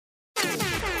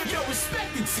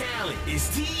respected talent is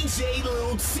DJ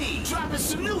Lil T. Dropping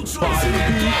some new joints.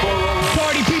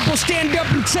 Party people, stand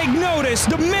up and take notice.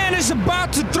 The man is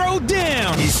about to throw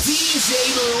down. It's DJ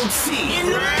Lil T in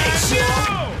the mix, yo.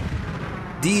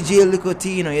 DJ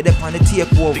Licotino, you're there on the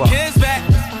takeover. The kid's back.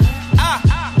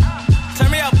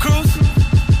 Turn me up, Cruz.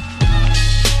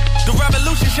 The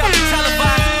revolution shall be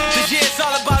televised. This year it's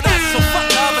all about us, so fuck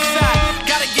the other side.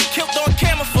 Gotta get killed on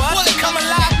camera for us to come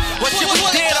alive. What shit we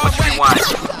did already.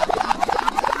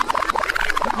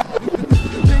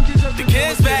 The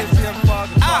kid's back.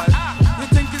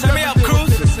 Turn me up, Cruz.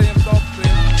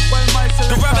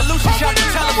 The revolution shall be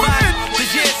televised. This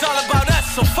year it's all about us,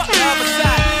 so fuck the other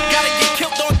side. Gotta get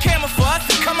killed on camera for us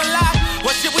to come alive.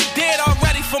 What shit we did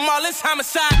already from all this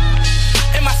homicide.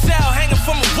 In my cell, hanging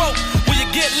from a rope. Will you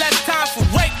get less time for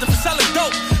rape than for selling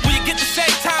dope? Will you get the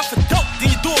same time for dope, then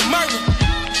you do a murder?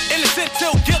 Innocent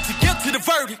till guilty, guilty the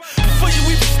verdict. Before you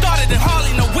even started in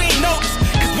Harley, no, we ain't noticed.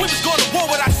 Cause we was going to war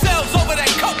with ourselves over that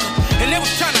coca. And they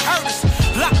was trying to hurt us.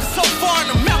 Locked us so far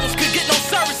in the mountains, could get no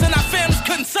service. And our families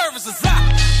couldn't service us. I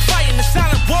fighting the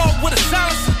silent war with a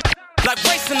silencer. Like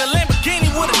racing a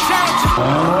Lamborghini with a Challenger.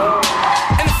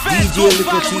 And the fans DJ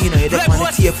Licotino, you're there on the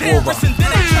takeover.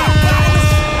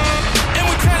 And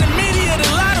we turn the media to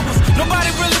lie to us.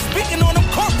 Nobody really speaking on them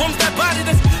courtrooms. That body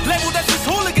that's labeled as just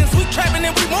hooligans. We trapping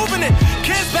and we moving it.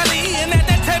 Kids barely eating at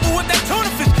that table with that tuna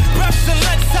fish. Breakfast and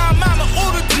lunchtime, mama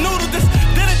ordered the noodle. This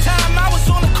dinner time, I was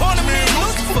on the corner, me and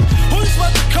Lucifer. Who you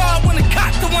supposed to call when the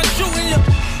cop the one shooting you?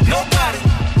 Nobody.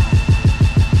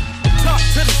 Talk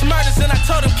to the smartest and I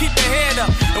told them keep their head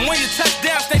up. And when you touch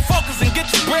down, stay focused and get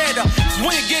your bread up. Cause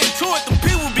when you get into it, them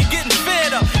people be getting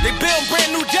fed up. They build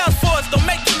brand new jails for us, don't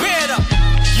make your bed up.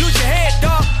 Use your head,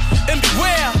 dog, and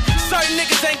beware. Certain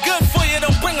niggas ain't good for you,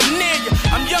 don't bring them near you.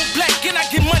 I'm young, black, and I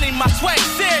get money, my swag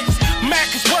serious.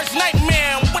 America's worst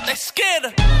nightmare, and what they scared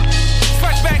of.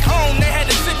 Fresh back home, they had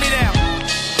to sit me down.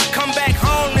 I come back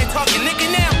home, they talking nigga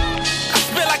now. I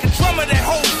spit like a drummer that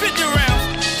hold 50 rounds.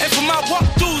 And for my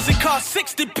walk-throughs, it cost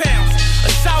 60 pounds.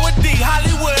 A sour D,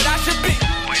 Hollywood, I should be.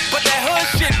 But that hood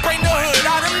shit bring the hood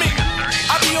out of me.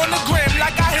 I be on the gram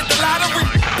like I hit the lottery.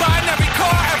 Buying every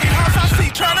car, every house I see,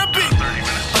 trying to be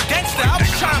a gangster. I was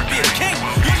trying to be a king.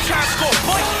 You was trying to score a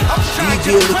point. I was trying to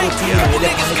get a break. Couple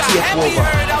niggas got happy,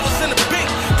 heard I was in the big.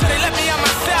 Till they let me on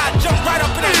my side, jumped right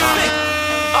up in that stick.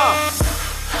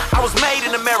 I was made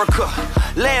in America,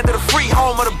 land of the free,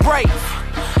 home of the brave.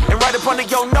 And right up under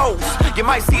your nose, you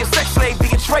might see a sex slave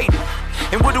being traded.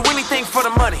 And would do anything for the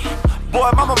money.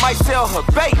 Boy, mama might sell her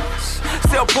babies.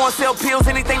 Sell porn, sell pills,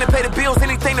 anything to pay the bills,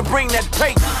 anything to bring that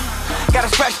paper. Gotta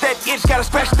scratch that itch, gotta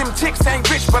scratch them ticks. Ain't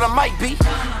rich, but I might be.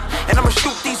 And I'ma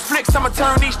shoot these flicks, I'ma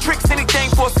turn these tricks,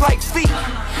 anything for a slight fee.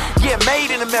 Yeah,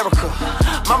 made in America.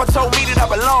 Mama told me that I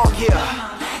belong here.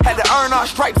 Had to earn our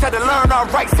stripes, had to learn our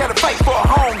rights, had to fight for a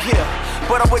home here.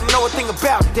 But I wouldn't know a thing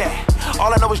about that.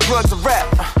 All I know is drugs and rap.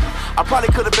 I probably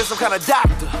could have been some kind of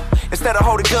doctor instead of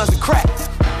holding guns and crack.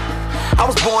 I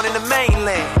was born in the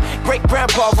mainland,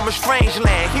 great-grandpa from a strange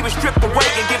land. He was stripped away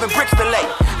and given bricks to lay.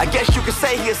 I guess you could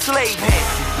say he a slave hand,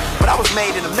 but I was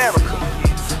made in America,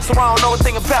 so I don't know a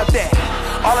thing about that.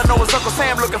 All I know is Uncle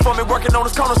Sam looking for me, working on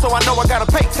his corner, so I know I gotta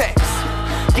pay tax.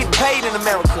 Getting paid in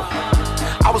America,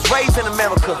 I was raised in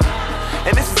America,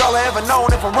 and this is all I ever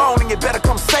known. If I'm wrong, then you better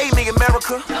come save me,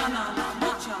 America.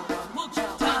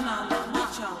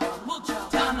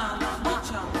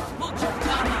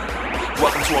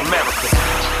 Welcome to America.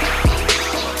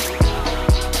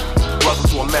 Welcome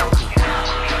to America.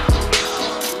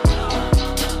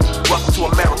 Welcome to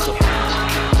America.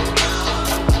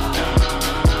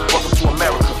 Welcome to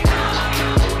America.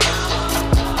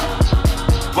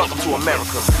 Welcome to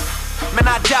America. Man,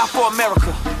 I die for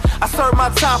America. I served my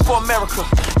time for America.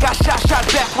 Got shot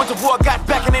back, went to war, got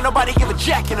back, and ain't nobody give a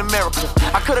jack in America.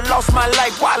 I could've lost my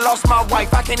life, why I lost my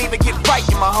wife. I can't even get right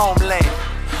in my homeland.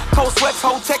 Cold sweats,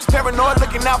 whole text, paranoid,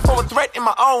 looking out for a threat in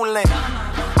my own land.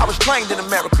 I was trained in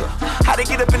America. How they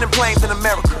get up in the planes in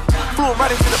America? Flew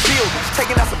right into the buildings,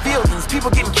 taking out some buildings.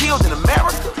 People getting killed in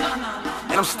America.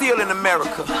 And I'm still in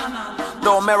America.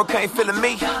 Though America ain't feeling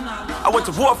me, I went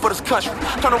to war for this country.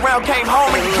 Turned around, came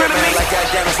home, and you feeling me? Like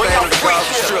Afghanistan or the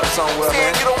Gaza Strip somewhere,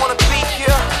 man. You don't wanna be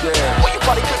here. Yeah. Well, you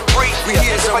probably couldn't breathe. We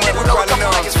here somewhere, we probably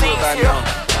know I'm true by now.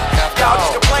 Y'all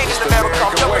just complaining in America.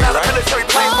 I'm jumping out of military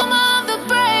planes.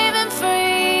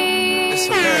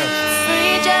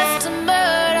 Just to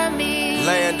murder me.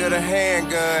 Land of the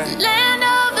handgun. Land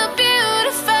of the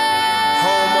beautiful.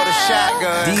 Home of the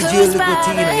shotgun. DJ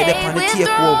Licotino, you're there on the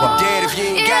takeover. Dead if you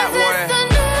ain't got one.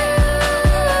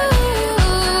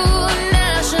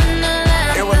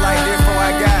 It was like this before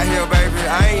I got here, baby.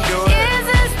 I ain't do it. Is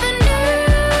this the new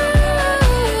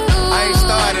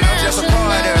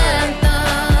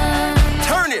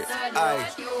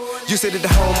sit at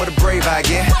the home of the brave, I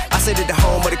get. I sit at the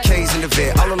home of the K's in the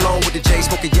vet. All alone with the J,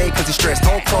 smoking yay cause he's stressed.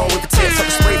 Home chrome with the test, up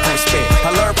the spray for respect. I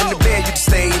learned from the bed, you can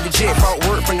stay in the jet. Brought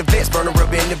word from the vets, burn a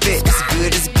rubber in the vet. This is good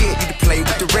as it get, you can play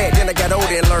with the rat. Then I got older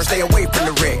and learned stay away from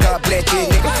the wreck. God bless you,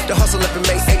 nigga. The hustle up and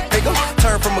make 8 figures.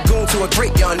 Turn from a goon to a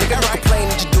great young nigga. No complain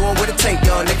that you're doing what it take,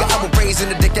 young nigga. I was raised in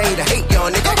a decade of hate,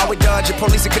 young nigga. I would dodge the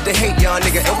police because they hate, young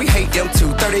nigga. And we hate them too.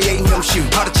 38 him shoot.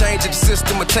 How to change the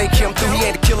system will take him through. He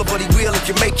ain't a killer, but he will if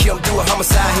you make him do a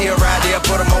homicide here, right there.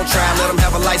 Put him on trial, let him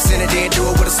have a life sentence, then do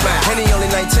it with a smile. And he only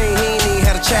 19, he ain't even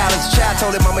had a child. As a child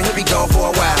told him mama he'll be gone for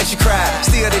a while. And she cried,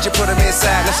 still did you put him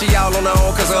inside. Now she all on her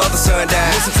own cause her other son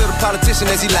died. Listen to the politician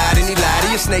as he lied and he lied.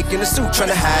 He a snake in a suit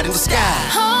trying to hide in the sky.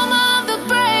 Home of the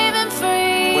brave and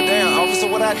free. Well damn, officer,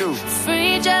 what I do?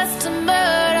 Free just to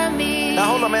murder me.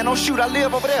 Now hold on, man, don't shoot, I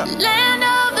live over there. Land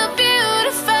of the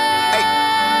beautiful.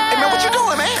 Hey man, what you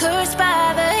doing, man? Cursed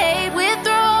by the hate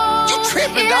withdrawn. You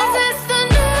tripping, dog? Is this the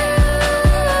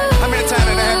new How many times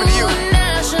did that happen to you?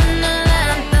 national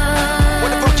anthem? What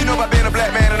the fuck you know about being a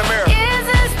black man in America? Is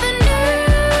this the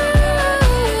new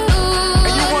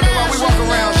And you wonder why we walk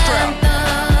around strapped?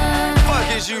 anthem? Fuck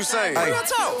is you saying? Hey,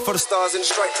 for the stars and the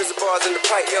stripes, prison bars and the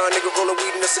pipe. Young nigga rolling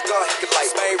weed and a cigar, he can light.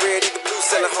 Spain red, either blue,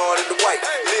 selling hard in the white.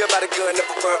 Live by the gun,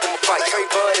 never run from a fight. Straight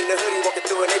bud in the hoodie, walking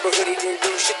through a neighborhood. He didn't do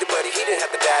shit to buddy, he didn't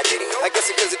have to die, did he? I guess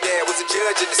it cause his dad was a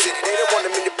judge in the city. They didn't want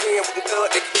him in the pen with the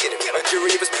thug, they could get him. A jury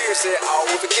of his peers said, all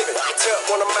will forgive him. Tell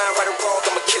one of mine, right or wrong,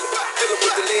 I'ma kill him. Fill him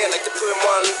with the lead like to put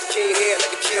Martin Luther King head,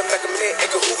 like to kill Malcolm X,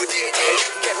 Edgar Hoover did.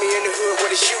 Got me in the hood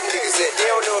where they shooting niggas at. They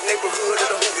don't know if neighborhood or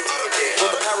the Hoover did. From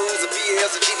the Pyrus, the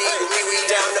VLs, the GD, with me, we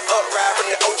down the upright from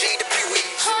the OG to Pee-wee.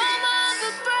 Home of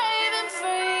the brave and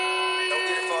free. Don't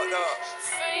get it fucked up.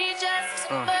 Free just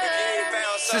to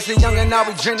murder. Since a youngin', I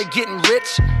was dreaming of getting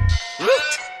rich.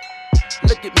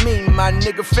 Look at me, my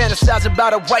nigga, fantasize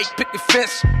about a white picket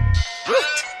fence.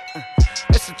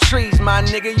 It's the trees, my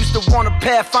nigga. Used to want a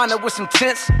Pathfinder with some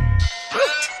tents.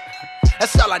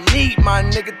 That's all I need, my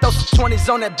nigga. Throw some 20s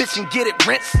on that bitch and get it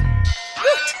rinsed.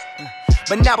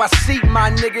 But now I see, my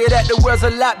nigga, that the world's a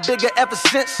lot bigger ever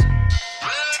since.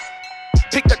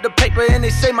 Picked up the paper and they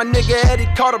say my nigga Eddie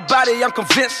caught a body, I'm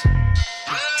convinced.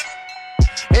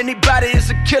 Anybody is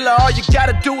a killer, all you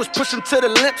gotta do is push them to the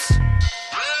limps.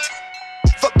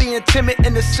 Fuck being timid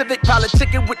in the civic,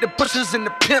 politicking with the pushers and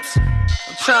the pimps.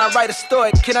 I'm trying to write a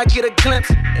story, can I get a glimpse?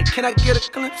 Hey, can I get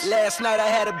a glimpse? Last night I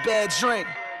had a bad drink.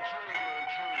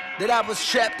 That I was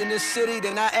trapped in this city,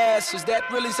 then I asked, is that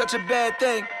really such a bad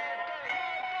thing?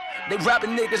 They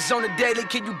robbing niggas on the daily,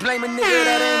 can you blame a nigga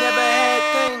that ain't never had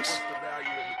things?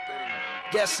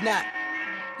 Guess not.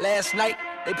 Last night,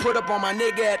 they put up on my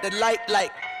nigga at the light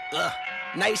like,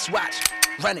 nice watch,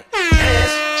 run it.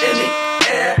 Hands in the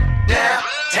air, now,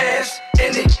 hands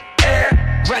in the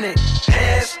air, run it.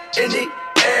 Hands in the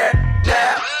air,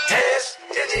 now, hands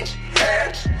in the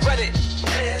air, run it.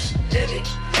 Hands in the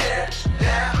air,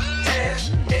 now, hands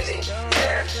in the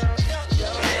air,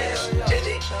 hands in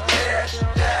the air,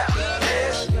 now,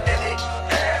 hands in the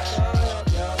air.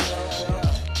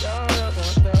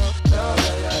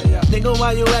 Nigga,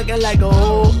 why you acting like a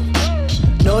hoe?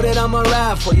 Know that I'ma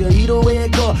ride for you, either way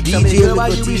it go. Tell me, girl, why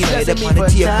you be stressing me for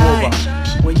time?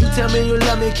 When you tell me you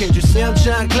love me, can't you see I'm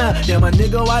trying to climb? Damn, my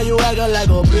nigga, why you acting like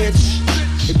a bitch?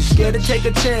 If you scared to take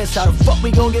a chance, how the fuck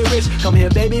we gon' get rich? Come here,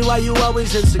 baby, why you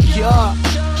always insecure?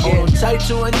 Hold on tight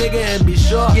to a nigga and be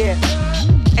sure.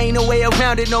 Ain't no way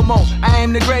around it no more. I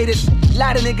am the greatest.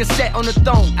 Lot of niggas sat on the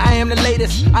throne. I am the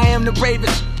latest. I am the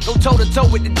bravest. Go toe to toe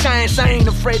with the giants. I ain't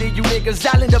afraid of you niggas.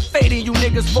 I'll end up fading you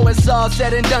niggas before it's all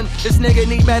said and done. This nigga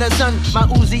need better son. My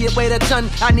Uzi it weighed a ton.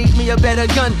 I need me a better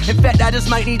gun. In fact, I just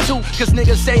might need two. Cause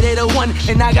niggas say they the one.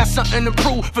 And I got something to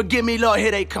prove. Forgive me, Lord,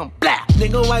 here they come. Blah.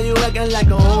 Nigga, why you acting like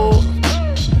a hoe?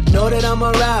 Know that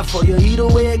I'ma ride for you, either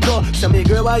way it go. Tell me,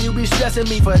 girl, why you be stressing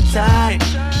me for time?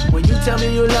 When you tell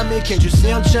me you love me, can't you see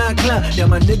I'm trying to climb? Yeah,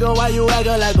 my nigga, why you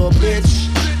acting like a bitch?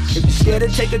 If you scared to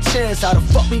take a chance, how the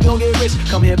fuck we gon' get rich?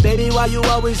 Come here, baby, why you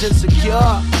always insecure?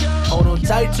 Hold on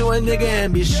tight to a nigga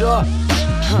and be sure.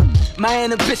 My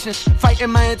inhibitions, fighting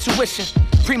my intuition.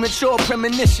 Premature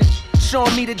premonition,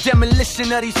 showing me the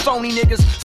demolition of these phony niggas.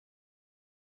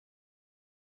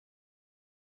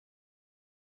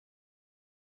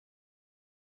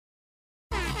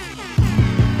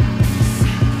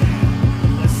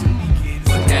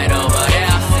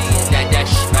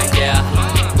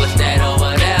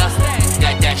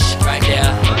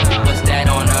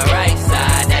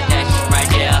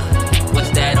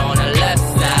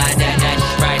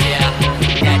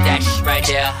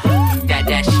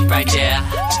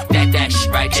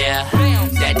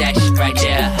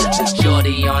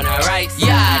 Shorty on the right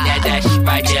side, that shit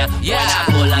right there. Yeah,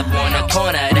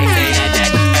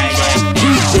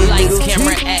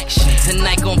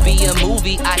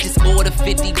 See, I just ordered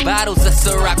 50 bottles of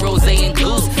Ciroc, Rosé, and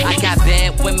Goose. I got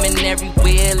bad women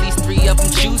everywhere, at least 3 of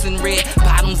them choosing red.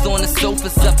 Bottoms on the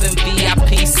sofas up in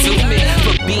VIP. Sue me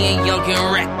for being young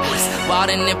and reckless, wild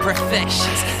and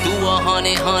imperfections. Do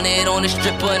 100 on the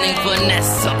stripper named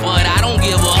Vanessa, but I don't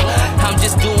give up. I'm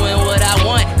just doing what I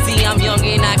want. See, I'm young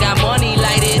and I got money,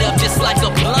 light it up just like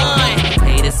a blunt.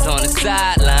 Haters on the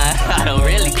sideline, I don't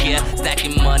really care.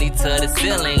 Stacking money to the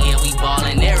ceiling, yeah, we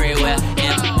ballin' everywhere.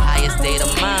 Empire state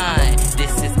of mind,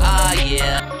 this is our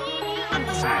year.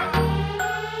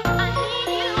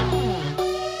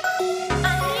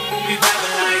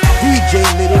 DJ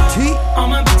Little T. All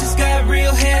my bitches got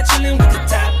real hair, chillin' with the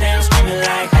top down, screaming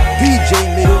like DJ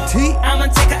Little T. I'ma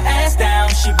take her ass down,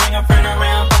 she bring her friend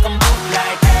around, fuck 'em both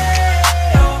like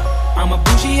I'm a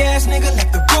bougie ass nigga,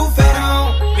 left the roof at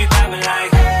home. We vibing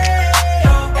like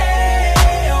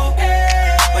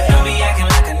but don't be acting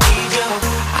like I need you.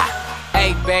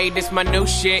 Hey babe, this my new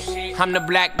shit. I'm the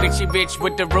black bitchy bitch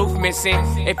with the roof missing.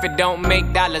 If it don't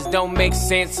make dollars, don't make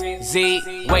sense. Z,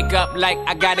 wake up like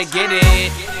I gotta get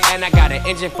it. And I got an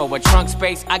engine for a trunk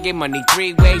space. I get money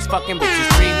 3 ways, fucking bitches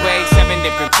 3 ways. 7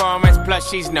 different formats, plus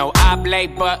she's no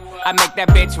oblate. But I make that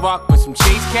bitch walk with some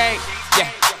cheesecake. Yeah,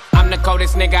 I'm the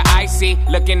coldest nigga I see.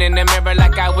 Looking in the mirror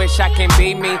like I wish I can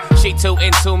be me. She too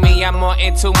into me, I'm more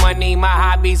into money. My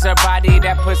hobby's her body,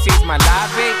 that pussy's my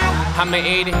lobby. I'ma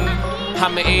eat it,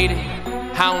 I'ma eat it.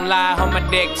 I don't lie, on my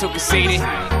dick, too conceited.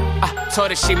 I told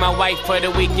her she my wife for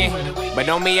the weekend. But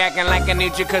don't be acting like I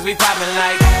need you, cause we poppin'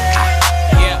 like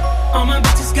yeah. All my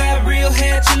bitches got real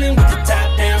hair, chillin' with the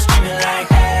top down, screaming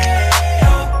like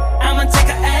I'ma take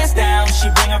her ass down, she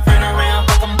bring her friend around,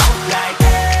 fuck 'em both like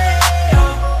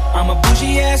I'm a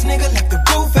bougie ass nigga, left the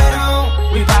roof at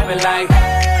home. We poppin' like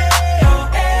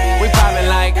we poppin'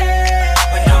 like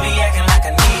but don't be acting like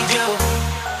I need you.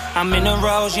 I'm in the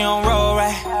rose, you don't roll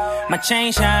right. My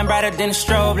chain shine brighter than a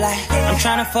strobe light. I'm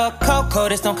tryna fuck Coco,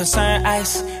 this don't concern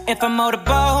ice. If I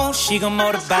motorboat, she gon'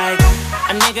 motorbike.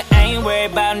 A nigga ain't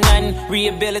worried about nothing.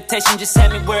 Rehabilitation just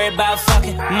had me worried about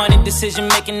fucking. Money decision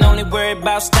making, only worried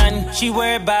about stunning. She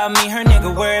worried about me, her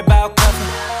nigga worried about cuffing.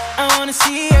 I wanna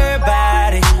see her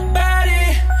body.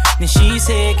 Then she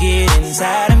said, get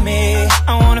inside of me.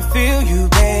 I wanna feel you,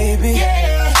 baby.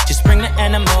 Just bring the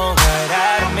animal right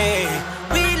out of me.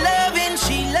 We lovin',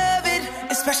 she love it,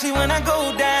 especially when I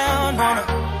go down on her.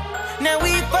 Now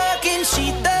we fucking,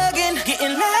 she thuggin',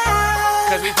 getting loud.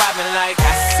 Cause we poppin' like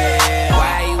I said.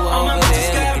 Why you over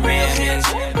there looking at me?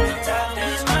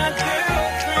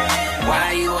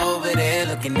 Why you over there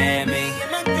looking at me?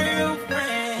 My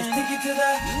girlfriend, let's take it to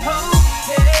the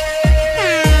hotel.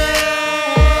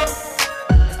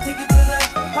 Let's take it to the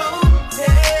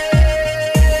hotel.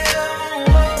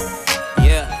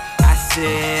 Yeah, I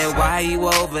said, why you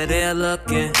over there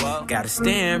looking? Got a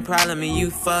staring problem and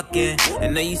you fucking.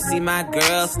 And then you see my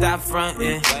girl, stop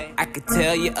fronting. I could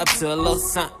tell you up to a little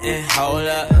something. Hold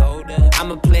up,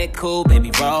 I'ma play it cool,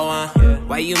 baby, roll on.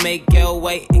 Why you make your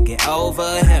way and get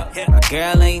over here? My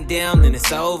girl ain't down, then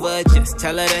it's over. Just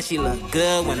tell her that she look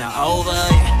good when I'm over.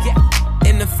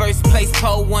 In the first place,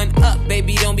 pull one up,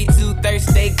 baby, don't be too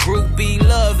thirsty. Groupie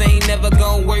love ain't never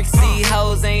gon' work. See,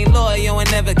 hoes ain't loyal and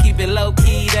never keep it low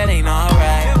key. That ain't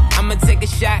alright. I'ma take a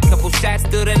shot, couple shots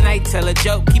through the night. Tell a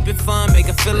joke, keep it fun, make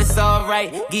her feel it's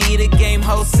alright. Give you the game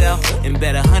wholesale, and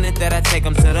bet 100 that I take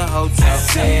them to the hotel.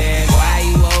 Said, why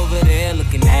you over there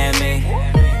looking at me?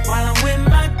 While I'm with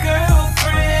my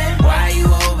girlfriend. Why you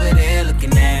over there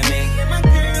looking at me? My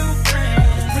girlfriend,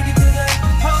 let's take it to the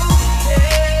hotel.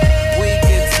 We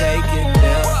could take it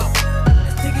there.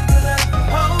 Let's take it to the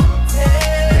hotel.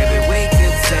 Baby, we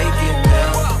could take it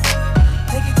there.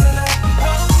 Take it to the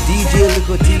hotel. DJ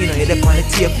Licotino, you're the on the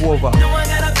takeover. No, I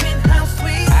got a penthouse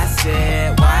suite. I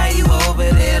said, why you over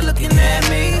there looking at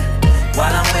me?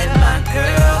 While I'm with my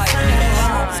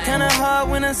girlfriend. It's kinda hard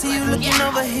when I see you looking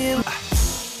over here.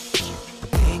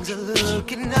 Things are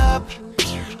looking up.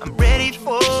 I'm ready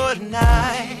for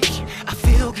tonight. I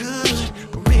feel good,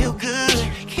 real good.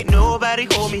 Can't nobody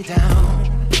hold me down.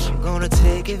 I'm gonna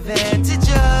take advantage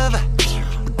of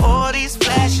all these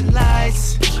flashing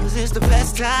lights. Cause it's the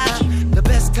best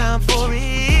time for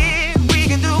it. We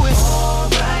can do it all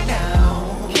right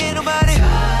now. Can't nobody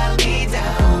tie me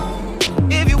down.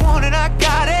 If you want it, I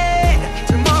got it.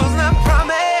 Tomorrow's not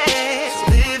promised.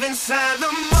 Live inside the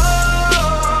moment.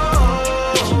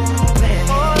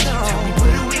 Oh no. Tell me,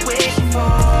 what are we waiting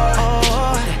for?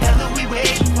 What the hell are we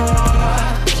waiting for?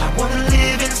 I wanna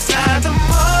live inside the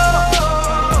moment.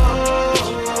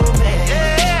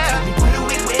 Yeah. Tell me, what are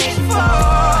we waiting for?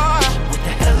 What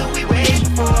the hell are we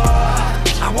waiting for?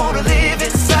 I wanna live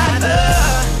inside the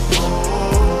moment.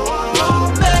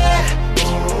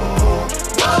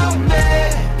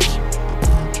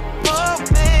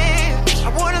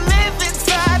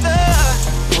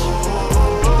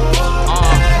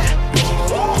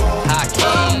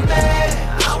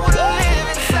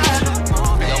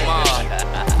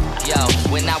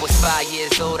 When I was 5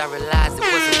 years old, I realized it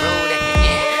was a road at the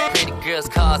end. Pretty girls,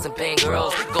 cars, and bang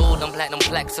girls. Gold and platinum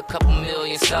plaques, a couple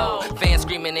million sold. Fans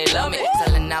screaming they love me.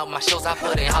 Selling out my shows, I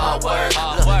put in hard work.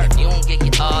 Look, if you don't get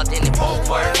your all, then it won't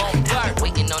work. I've been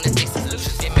waiting on this day,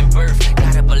 solutions give me birth.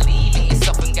 Gotta believe in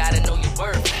yourself and gotta know your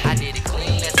worth. I did it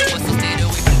clean, that's what's so stay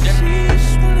away from dirt.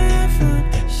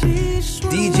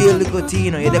 DJ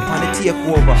Licotino, you're there on the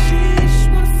takeover.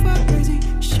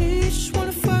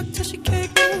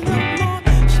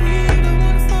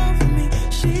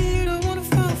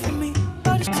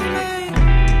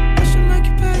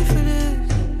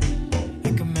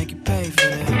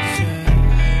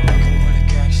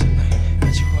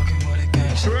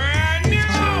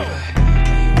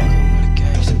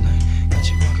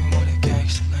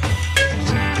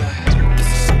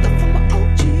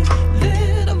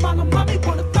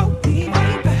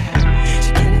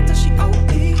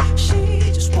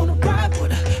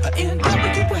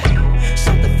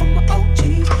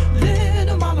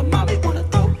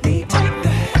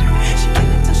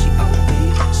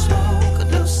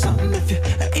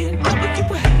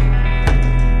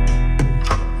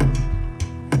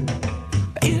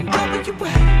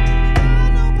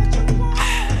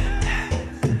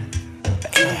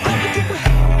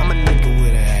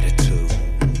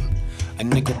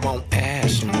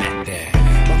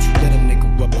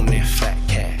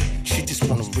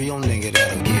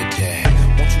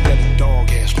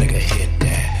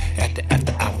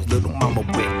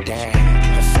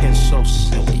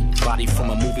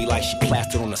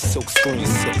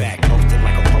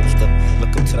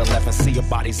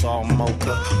 All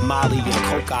mocha, Molly and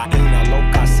cocaine,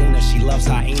 loca, seen her. She loves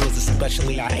hyenas,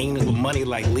 especially hyenas with money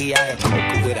like Lee. I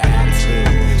Coca with an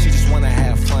attitude. She just wanna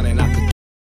have fun, and I could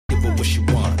give her what she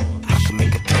want. I could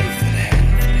make her pay for that.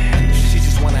 She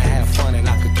just wanna have fun, and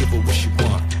I could give her what she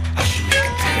want. I should make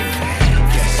her pay for that.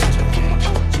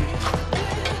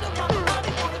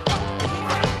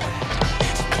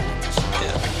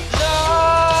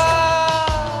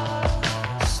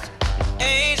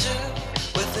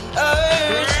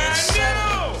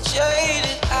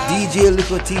 DJ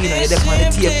Licotino, you're there on the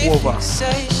takeover.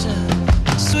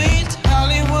 Sweet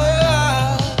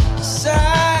Hollywood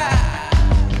side,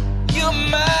 you're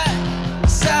my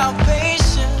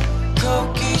salvation.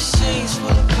 Cokie sheets full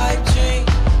of pipe dream,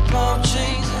 palm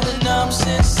trees and a numb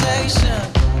sensation.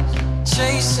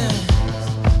 Chasing,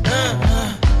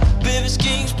 baby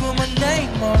schemes put my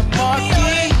name on the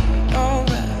marquee.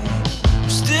 Alright, I'm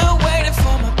still waiting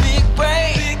for my big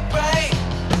break.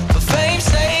 For fame's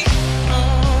sake.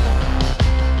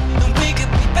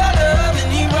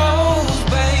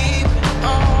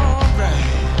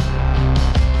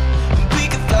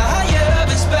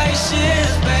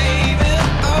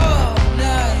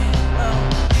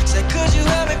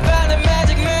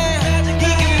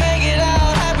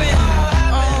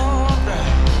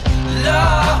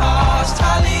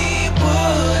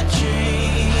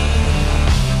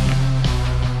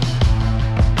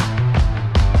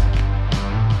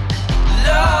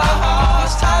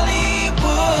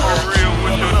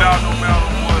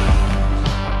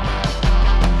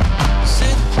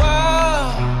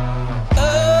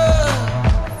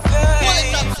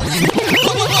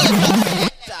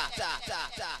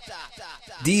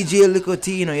 DJ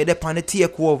Licotino, you're there on the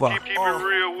takeover. Keep it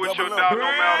real with your dog no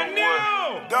matter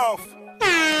what. Dolph.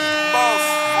 Boss.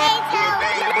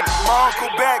 My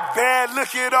uncle back bad,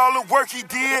 look at all the work he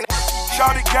did.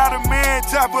 Shawty got a man,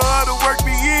 top of the work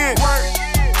be in.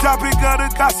 Topic of the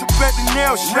gossip at the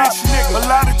nail shop. A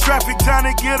lot of traffic trying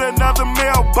to get another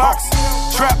mailbox.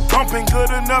 Trap bumping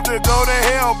good enough to go to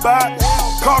hell by.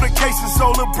 Call the case and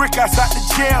sold a brick outside the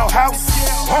jailhouse.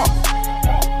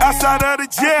 Outside of the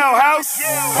jailhouse.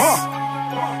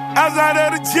 Outside of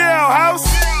the jailhouse.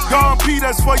 Gone P,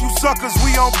 that's for you suckers,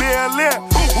 we on Bel Air.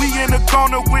 We in the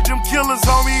corner with them killers,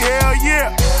 homie, hell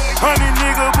yeah. 100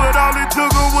 nigga, but all it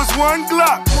took was one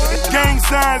Glock. Gang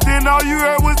signs, then all you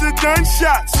heard was the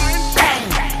gunshots.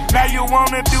 Now you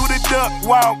wanna do the duck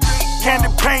walk. Candy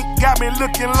paint got me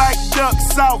looking like duck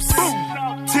sauce.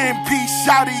 10-piece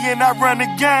shawty and I run the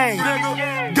game.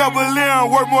 Double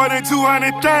M worth more than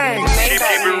 200 things. Keep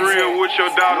it real with your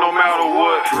dog no matter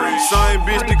what. Same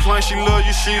bitch that claim she love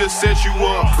you, she'll set you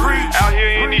up. Out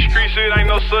here in these streets, it ain't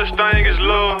no such thing as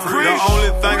love. The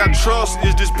only thing I trust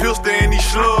is this pistol and these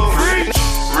slugs.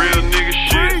 Real nigga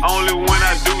shit, only when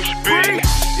I do spit.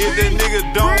 If that nigga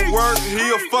don't work, he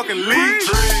a fucking leech.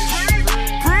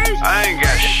 I ain't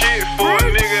got shit for a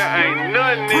nigga, ain't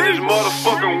nothing in this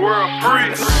motherfucking world free.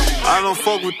 I don't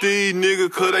fuck with these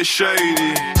niggas cause they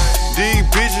shady. These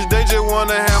bitches, they just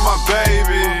wanna have my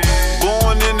baby.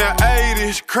 Born in the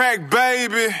 80s, crack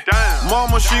baby. Damn.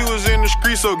 Mama, she was in the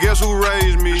streets, so guess who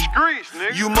raised me? Streets,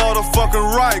 nigga. You motherfucking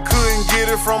right, couldn't get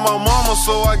it from my mama,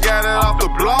 so I got it off the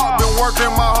block. Been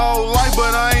working my whole life,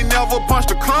 but I ain't never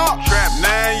punched a clock. Trap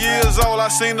 9 years old, I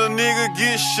seen a nigga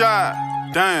get shot.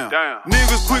 Damn.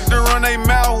 Niggas quick to run they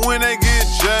mouth when they get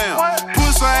jammed.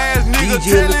 Pussy ass nigga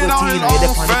telling on his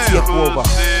own family.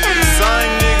 The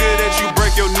same nigga that you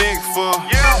break your neck for.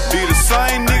 Be the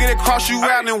same nigga that cross you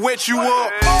out and wet you up.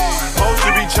 Supposed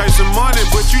to be chasing money,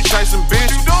 but you chasing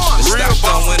bitches. Real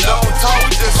bosses don't talk,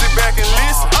 we just sit back and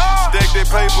listen. Stack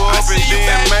that paper up and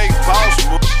then make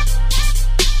possible.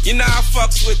 You know I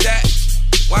fucks with that.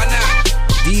 Why not?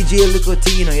 DJ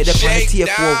Licotino, you're the kind of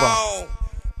take over.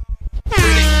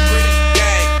 Pretty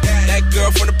gang, that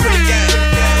girl from the pretty gang.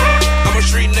 I'm a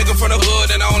street nigga from the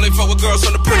hood and I only fuck with girls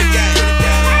from the pretty gang.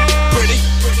 Pretty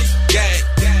gang,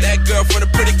 that girl from the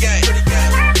pretty gang.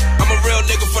 I'm a real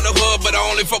nigga from the hood, but I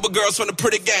only fuck with girls from the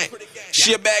pretty gang.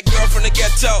 She a bad girl from the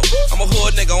ghetto. I'm a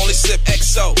hood nigga, only sip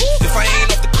XO. If I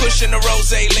ain't off the cushion, the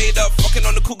rose laid up, fucking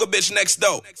on the cougar bitch next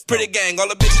door. Pretty gang, all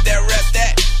the bitches that rap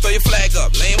that, throw your flag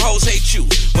up. Lame hoes hate you.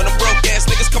 When them broke ass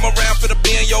niggas come around for the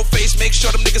be in your face, make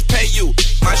sure them niggas pay you.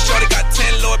 My shorty got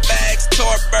 10 Lord bags,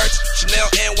 Tor Birch, Chanel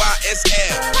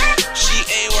NYSL. She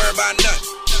ain't worried about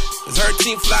nothing, cause her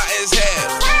team fly as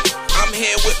hell. I'm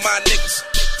here with my niggas,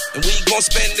 and we gon'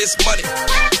 spend this money.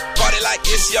 Party like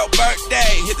it's your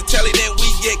birthday. Hit the telly, then we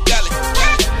get gully.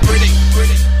 Pretty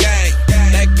gang,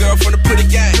 that girl from the pretty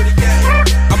gang.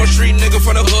 I'm a street nigga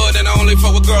from the hood, and I only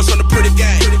fuck with girls from the pretty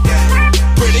gang.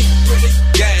 Pretty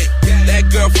gang, that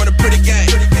girl from the pretty gang.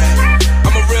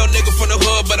 I'm a real nigga from the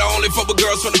hood, but I only fuck with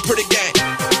girls from the pretty gang.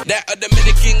 That a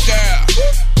Dominican girl,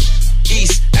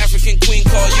 East African queen,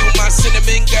 call you my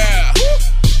cinnamon girl.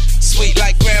 Sweet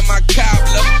like grandma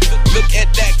cobbler. Look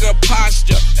at that girl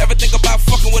posture. Ever think about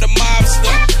fucking with a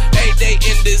mobster? Hey, they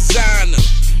in designer.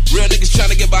 Real niggas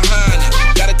tryna get behind her.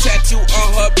 Got a tattoo on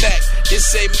her back. It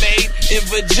say made in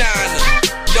vagina.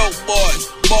 Dope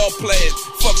boys, ball players.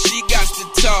 Fuck, she got to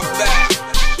talk about.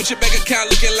 What your bank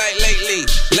account looking like lately?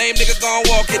 Lame nigga gon'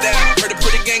 walk it out. Heard a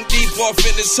pretty gang deep off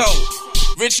in this hole.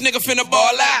 Rich nigga finna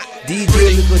ball out.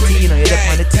 DJ Licotino, you're the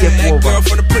kind of take over. That girl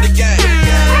from the pretty gang.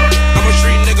 I'm a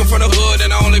street nigga from the hood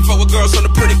and I only fuck with girls from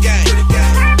the pretty gang.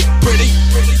 Pretty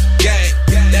gang,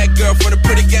 that girl from the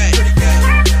pretty gang.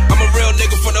 I'm a real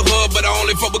nigga from the hood, but I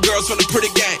only fuck with girls from the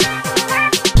pretty gang.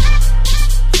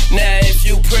 Now if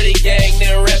you pretty gang,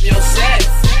 then rep your set.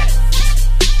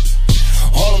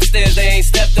 All them stairs, they ain't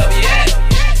stepped up yet.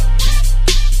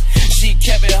 She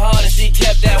kept it hard and she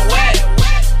kept that wet.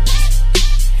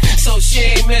 So she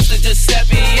ain't Mr.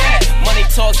 Giuseppe yet. Money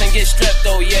talks and get strapped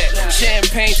though yet.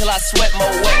 Champagne till I sweat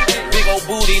more wet. Big old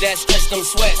booty that stretch them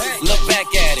sweats. Look back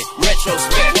at it,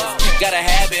 retrospect. Got a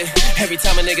habit. Every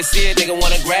time a nigga see it, nigga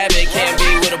wanna grab it. Can't be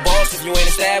with a boss if you ain't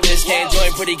established. Can't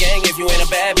join pretty gang if you ain't a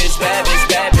bad bitch. Bad bitch,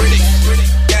 bad bitch. Pretty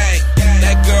gang,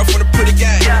 that girl from the pretty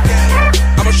gang.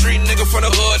 I'm a street nigga from the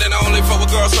hood and I only fuck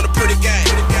with girls from the pretty gang.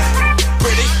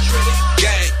 Pretty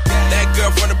gang, that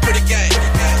girl from the pretty gang.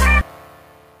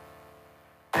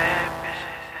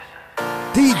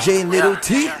 DJ Little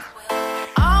T.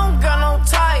 I don't got no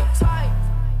type.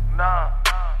 Nah.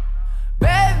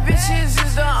 Bad bitches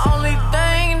is the only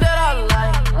thing that I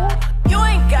like. You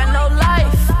ain't got no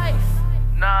life.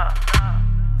 Nah.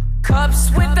 Cups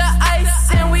with the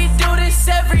ice and we do this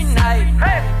every night.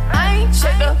 I ain't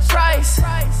check the price.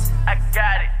 I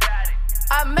got it.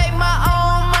 I make my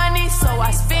own money, so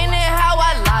I spend it how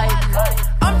I like.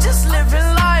 I'm just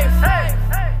living life.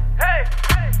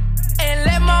 And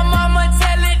let my mama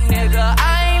tell it, nigga,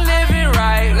 I ain't living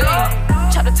right.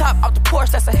 Chop the top off the Porsche,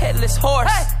 that's a headless horse.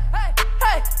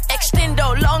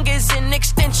 Extendo long as an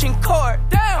extension cord.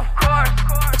 Damn.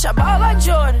 Bitch, I ball like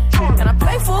Jordan, and I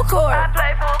play full court.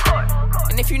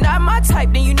 And if you're not my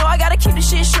type, then you know I gotta keep the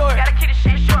shit short.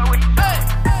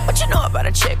 What you know about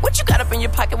a chick? What you got up in your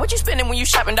pocket? What you spending when you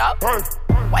shopping, dog?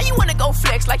 Why you wanna go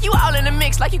flex? Like you all in the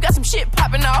mix, like you got some shit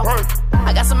popping off.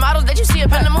 I got some models that you see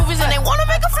up in the movies and they wanna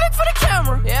make a flick for the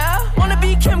camera. Yeah, wanna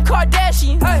be Kim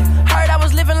Kardashian. Heard I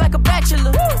was living like a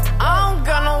bachelor. I don't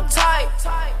got no type.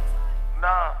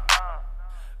 Nah.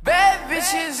 Bad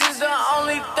bitches is the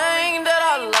only thing that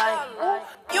I like.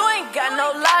 You ain't got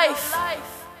no life.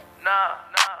 Nah.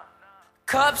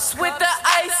 Cups with the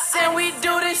ice and we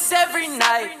do this every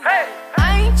night.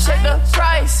 I ain't check the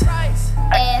price.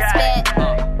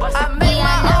 I make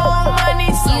my own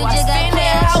money, so I spend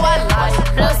it how I like.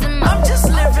 I'm just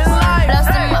living life.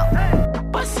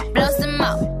 Blow some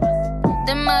out.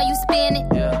 The more you spin it,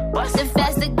 the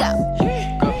faster go.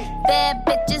 Bad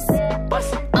bitches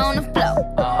on the floor.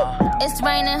 It's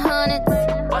raining hundreds.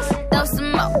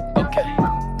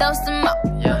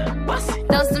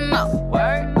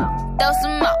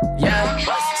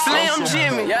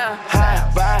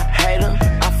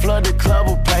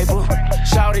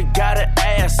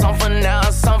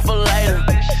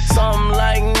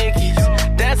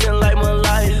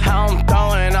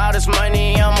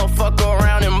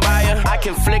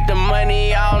 can flick the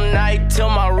money all night till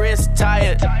my wrist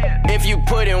tired. If you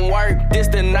put in work, this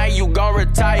the night you gon'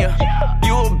 retire.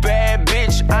 You a bad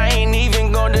bitch, I ain't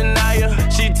even gon' deny her.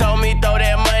 She told me throw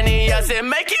that money, I said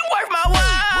make it worth my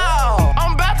while.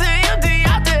 I'm about to empty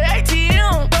out the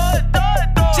ATM.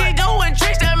 She doing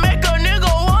tricks that make a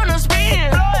nigga wanna spin.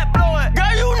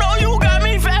 Girl, you know you got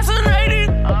me fascinated.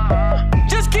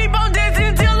 Just keep on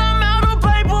dancing till I'm out of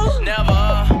papers.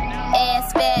 Never.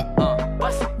 Ass fat.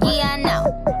 Yeah, I know.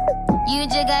 You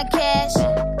just got cash.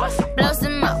 Blow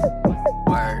some more.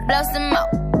 Blow some more.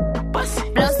 Blow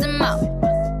some more.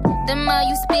 The more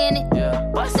you spin it,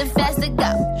 the faster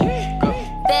go.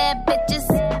 Bad bitches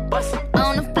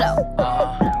on the floor.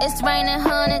 It's raining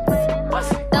hundreds.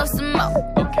 Throw some more.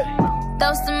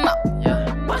 Throw some more.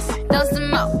 Throw some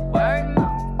more.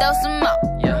 Throw some more.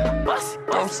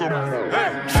 Throw some more.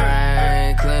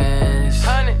 Franklin's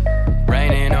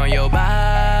raining on your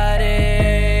body.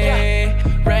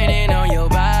 Raining on your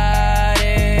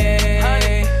body.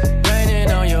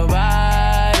 Raining on your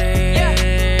body.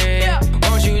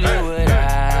 Won't you do what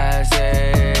I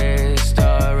said?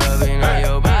 Start rubbing on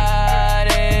your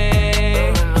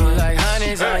body. Like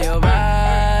honey's on your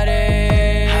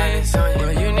body.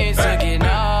 Well, you need to get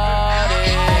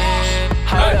naughty.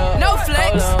 Hold up. No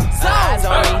flex, Eyes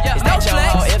on me. Is that your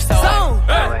hoe? If so,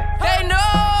 They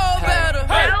know better.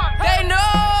 They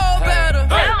know better.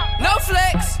 No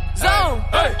flex zone.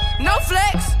 No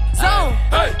flex zone.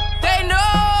 They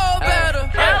know better.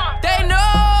 They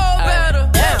know better.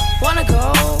 Wanna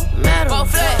go metal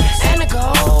and the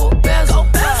gold bezel.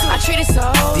 I treat it so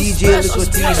DJ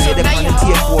Licotino, you're the man to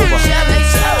take over.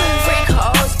 Freak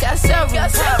hoes got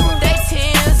several. They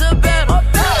tens are better.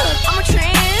 I'm a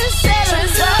trendsetter.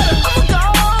 I'm a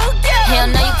go-getter. Hell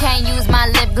no, you can't use my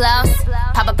lip gloss.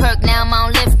 Pop a perk, now I'm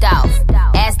on lift off.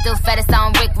 Ass still fat, it's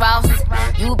on Rick Ross.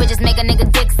 You bitches make a nigga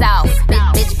dicks off.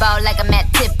 Bitch ball like I'm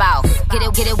at tip off. Get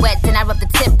it wet, then I rub the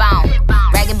tip on.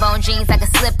 Rag and bone jeans, I can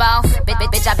slip off.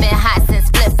 Bitch, I've been hot since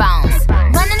flip phones.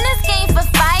 Running this game for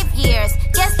 5 years.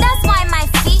 Guess that's why my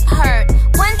feet hurt.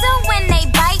 Wonder when they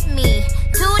bite me.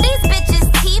 Do these bitches'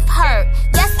 teeth hurt?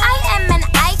 Yes, I am an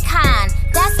icon.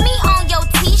 That's me on your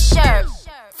t-shirt.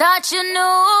 Thought you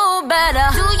knew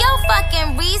better. Do your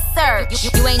fucking research.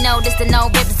 You ain't know this the no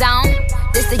rip zone.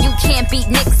 This the you can't beat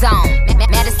Nick zone.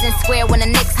 Madison Square when the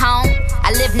Knicks home.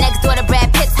 I live next door to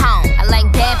Brad Pitt's home. I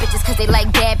like bad bitches cause they like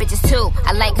bad bitches too.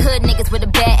 I like hood niggas with a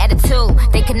bad attitude.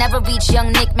 They can never reach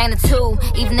young Nick magnitude.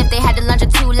 Even if they had to lunge a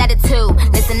 2 latitude.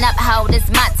 Listen up, ho, this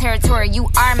my territory. You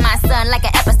are my son, like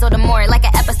an episode of Maury, like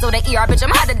an episode of ER. Bitch,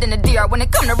 I'm hotter than a DR. When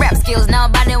it come to rap skills,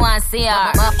 nobody wanna see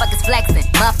her. Motherfuckers flexing,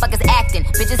 motherfuckers acting.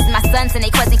 Bitches is my sons and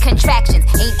they quasi contractions.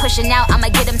 Ain't pushing out, I'ma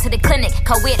get them to the clinic.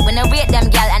 Co-wit when I read them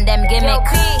gal and them gimmick.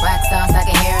 Wax sauce, I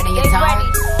can hear it in your tone.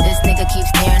 This nigga keeps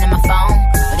staring at my phone.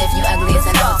 But if you ugly, it's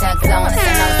a no text zone. It's a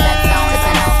no flex zone. It's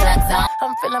a no flex zone.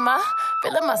 I'm feeling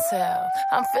myself.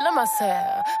 I'm feeling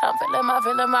myself. I'm feeling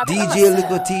my. DJ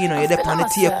Licotino, you're the man to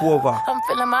take over. I'm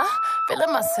feeling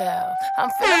myself.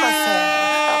 I'm feeling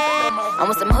myself. I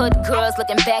want some hood girls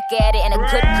looking back at it and a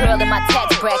good girl in my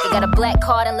tax bracket. Got a black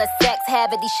card and let sex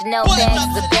have it. These Chanel bags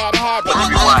is a bad habit.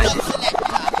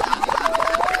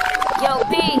 Yo,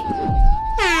 B,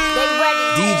 they ready?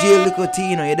 DJ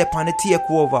Licotino, you're the man to take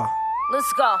over.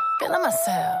 Let's go. Feeling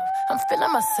myself. I'm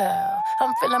feeling myself.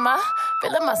 I'm feeling myself. I'm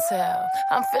feeling myself.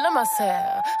 I'm feeling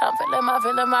myself.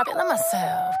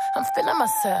 I'm feeling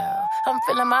myself. I'm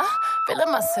feeling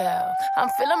myself. I'm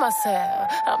feeling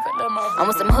myself. I'm feeling myself. I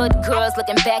want some hood girls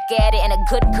looking back at it and a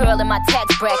good girl in my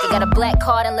tax bracket. Got a black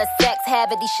card and let sex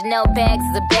have it. These Chanel bags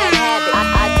is a bad habit.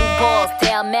 I do balls,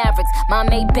 down Mavericks. My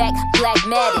Maybach, black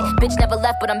matted. Bitch never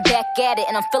left, but I'm back at it.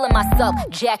 And I'm feeling myself,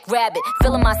 Jack Rabbit.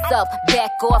 Feeling myself,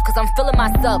 back off, cause I'm feeling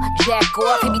myself, Jack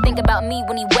off. He be thinking about me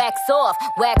when he wax off.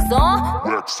 Wax on?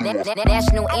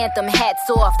 National anthem, hats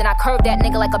off. Then I curve that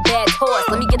nigga like a bad horse.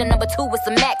 Let me get a number 2 with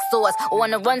some Max sauce. Or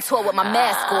on a run tour with my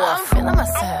mask off. I'm feeling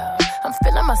myself. I'm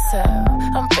feeling myself.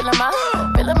 I'm feeling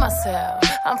myself.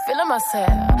 I'm feeling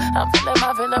myself. I'm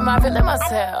feeling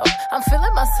myself. I'm feeling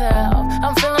myself.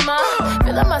 I'm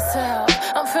feeling myself.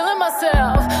 I'm feeling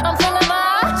myself. I'm feeling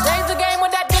change the game when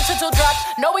that digital drop.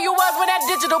 Know where you was when that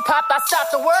digital pop. I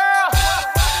stopped the world.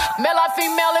 Male or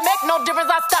female, it make no difference.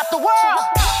 I stopped the world.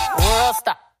 World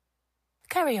stop.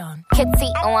 Carry on.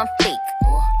 Kitty on fleek.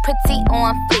 Pretty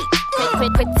on fleek.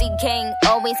 Pretty gang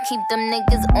always keep them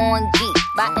niggas on geek.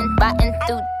 riding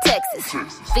through Texas.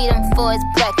 Feed him for his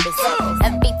breakfast.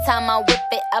 Every time I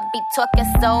whip it, I be talking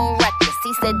so reckless.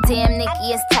 He said, damn,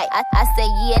 Nicky, it's tight. I said,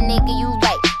 yeah, nigga, you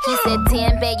right. He said,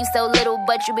 damn, babe, you so little,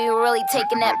 but you be really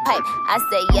taking that pipe. I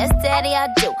said, yes, daddy, I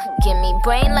do. Give me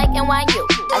brain like NYU.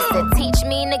 I said, teach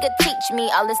me, nigga, teach me.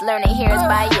 All this learning here is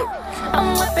by you.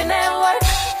 I'm whipping that work.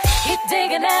 Keep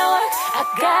digging that work. I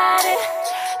got it.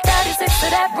 36 to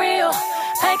that real.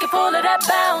 Hanky pull of that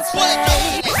bounce.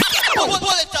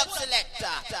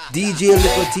 DJ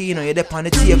Licotino, you're there on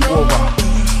the takeover.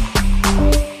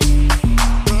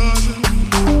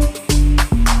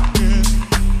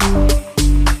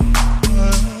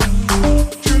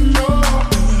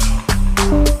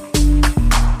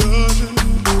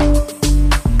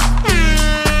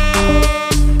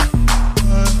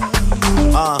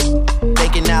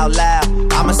 Out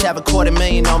loud, I must have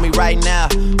 $250,000 on me right now.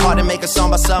 Hard to make a song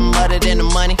about something other than the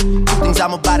money. Two things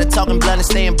I'm about to talking blunt and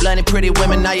staying blunt. Pretty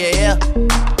women, are you here?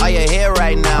 Are you here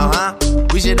right now, huh?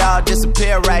 We should all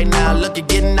disappear right now. Look, you're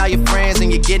getting all your friends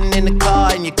and you're getting in the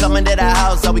car and you're coming to the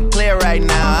house. Are we clear right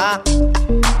now, huh?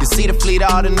 You see the fleet,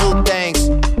 all the new things.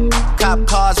 Cop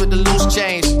cars with the loose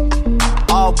change.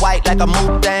 All white like a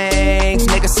mood things.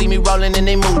 Niggas see me rolling and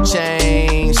they mood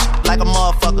change. Like a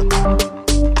motherfucker.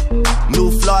 New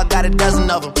floor, I got a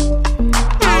dozen of them.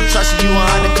 I don't trust you, you are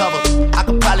undercover. I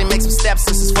could probably make some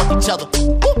stepsisters fuck each other.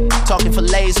 Woo. Talking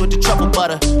fillets with the truffle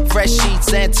butter. Fresh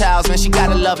sheets and towels, man, she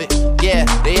gotta love it. Yeah,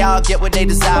 they all get what they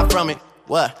desire from it.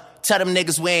 What? Tell them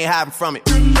niggas we ain't hiding from it.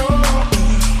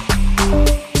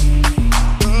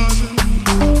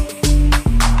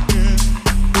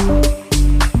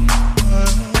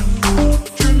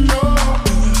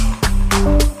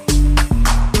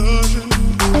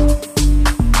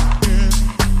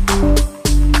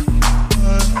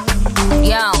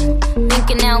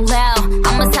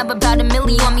 About $1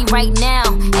 million on me right now.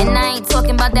 And I ain't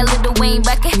talking about that Lil Wayne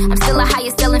record. I'm still a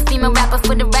highest selling female rapper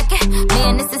for the record.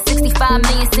 Man, this is 65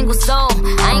 million single soul.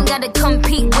 I ain't gotta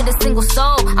compete with a single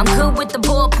soul. I'm good with the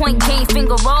ballpoint game,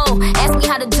 finger roll. Ask me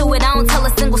how to do it, I don't tell a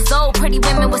single soul. Pretty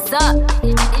women, what's up?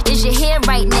 Is you here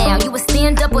right now? You a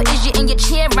stand up or is you in your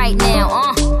chair right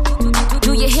now?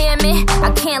 Do you hear me?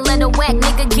 I can't let a whack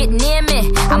nigga get near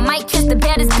me. I might kiss the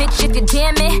baddest bitch if you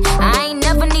dare me. I ain't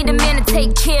never need a man to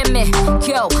take care of me.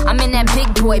 Yo, I'm in that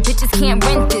big boy, bitches can't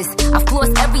rent this. I floss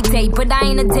every day, but I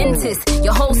ain't a dentist.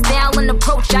 Your whole style and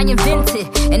approach I invented.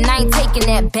 And I ain't taking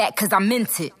that back cause I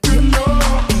meant it.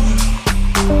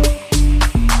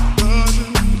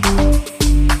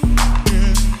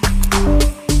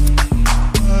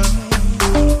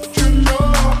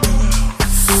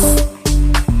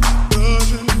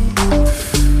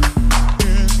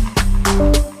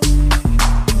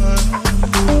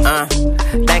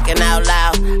 Thinking out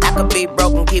loud, I could be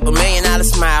broken, keep $1 million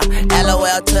smile.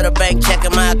 LOL to the bank,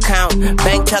 checking my account.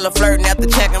 Bank teller flirting after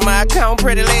checking my account.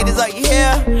 Pretty ladies, are you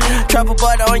here? Truffle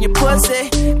butter on your pussy.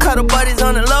 Cuddle buddies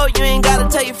on the low, you ain't gotta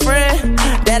tell your friend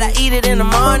that I eat it in the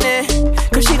morning.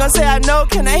 Cause she gon' say I know,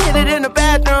 can I hit it in the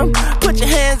bathroom? Put your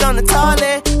hands on the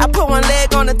toilet. I put one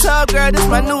leg on the tub, girl, this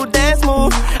my new dance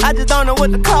move. I just don't know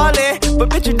what to call it. But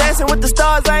bitch, you dancing with the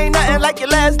stars, I ain't nothing like your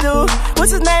last dude.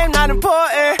 What's his name? Not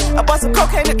important. I bought some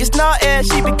cocaine up your snorting.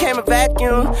 She became a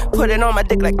vacuum. Put it on my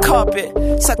dick like carpet.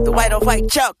 Suck the white off white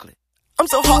chocolate. I'm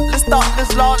so heartless,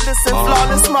 thoughtless, lawless, and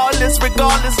flawless, smallest,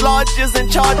 regardless, largest,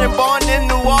 and charging, born in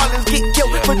New Orleans. Get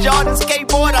killed for Jordan,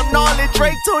 skateboard, I'm gnarly,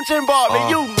 Drake, Tunch, and Barbie,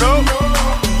 you know.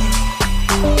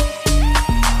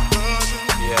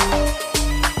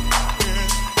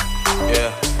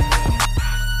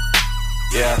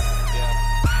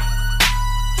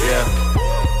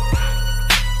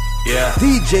 Yeah.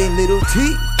 DJ Little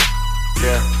T.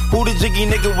 Yeah. Who the jiggy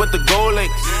nigga with the gold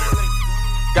links?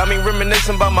 Got me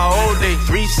reminiscing about my old days.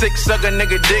 3-6 suck a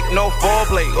nigga dick, no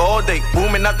foreplay. All day,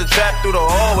 booming out the trap through the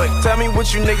hallway. Tell me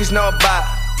what you niggas know about.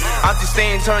 Auntie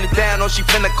saying turn it down, or she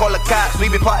finna call the cops. We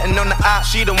been plotting on the op,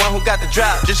 she the one who got the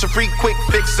drop. Just a free quick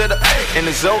fix it up, and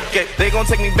it's okay. They gon'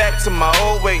 take me back to my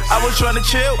old ways. I was trying to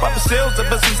chill, pop the sales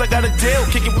ever since I got a deal.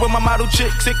 Kick it with my model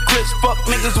chick, sick Chris. Fuck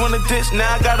niggas wanna diss,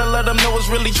 now I gotta let them know it's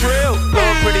really trill.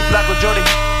 Lord pretty Flacco Jordy.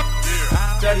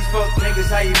 Dirty fuck niggas,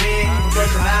 how you been?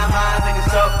 Fresh and 9 miles, niggas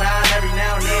talk 9 every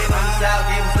now and then. On the south,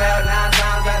 give us loud 9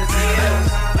 times out of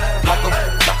 10. Flacco,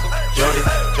 Jordy,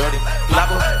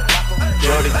 Flacco,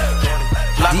 Jordy.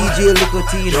 DJ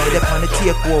Licotino, they're on the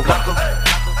takeover.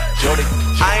 Jordy.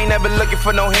 I ain't never looking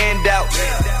for no handouts.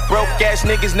 Broke ass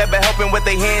niggas never helping with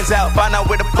their hands out. Find out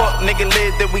where the fuck nigga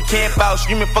live that we camp out.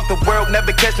 Screaming fuck the world,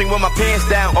 never catch me with my pants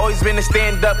down. Always been a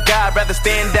stand up guy, rather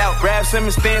stand out. Grab some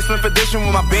and stand swim for dishing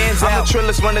with my bands out. I'm the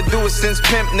trillest one to do it since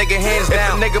pimp, nigga hands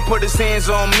down. If a nigga put his hands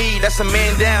on me, that's a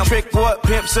man down. Trick what?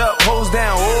 Pimps up, hoes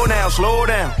down. Oh now, slow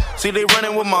down. See they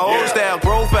running with my old style.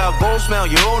 Profile, gold smell,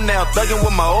 you old now. Thugging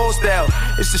with my old style.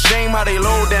 It's a shame how they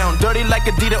low down. Dirty like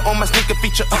Adidas on my sneaker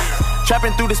feature.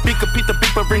 Trapping through the speaker, Pete the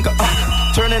beeper ringer.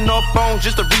 Turning off phones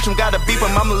just to reach him, gotta beep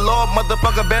him. I'm a lord,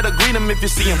 motherfucker, better greet him if you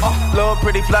see him. Lord,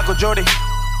 pretty Flacco Jordy.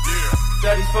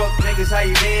 Dirty fuck niggas, how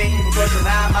you been? You push 9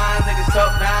 miles, niggas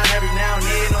talk down every now and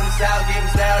then. On the south, give me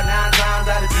style 9 times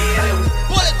out of 10.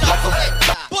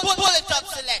 It was bullet up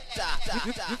selector.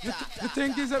 You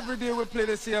think it's every day we play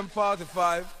the same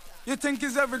 45? You think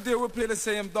it's every day we play the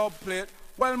same dub plate?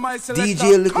 Well, my selector,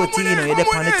 DJ Licotino, you're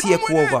on the takeover.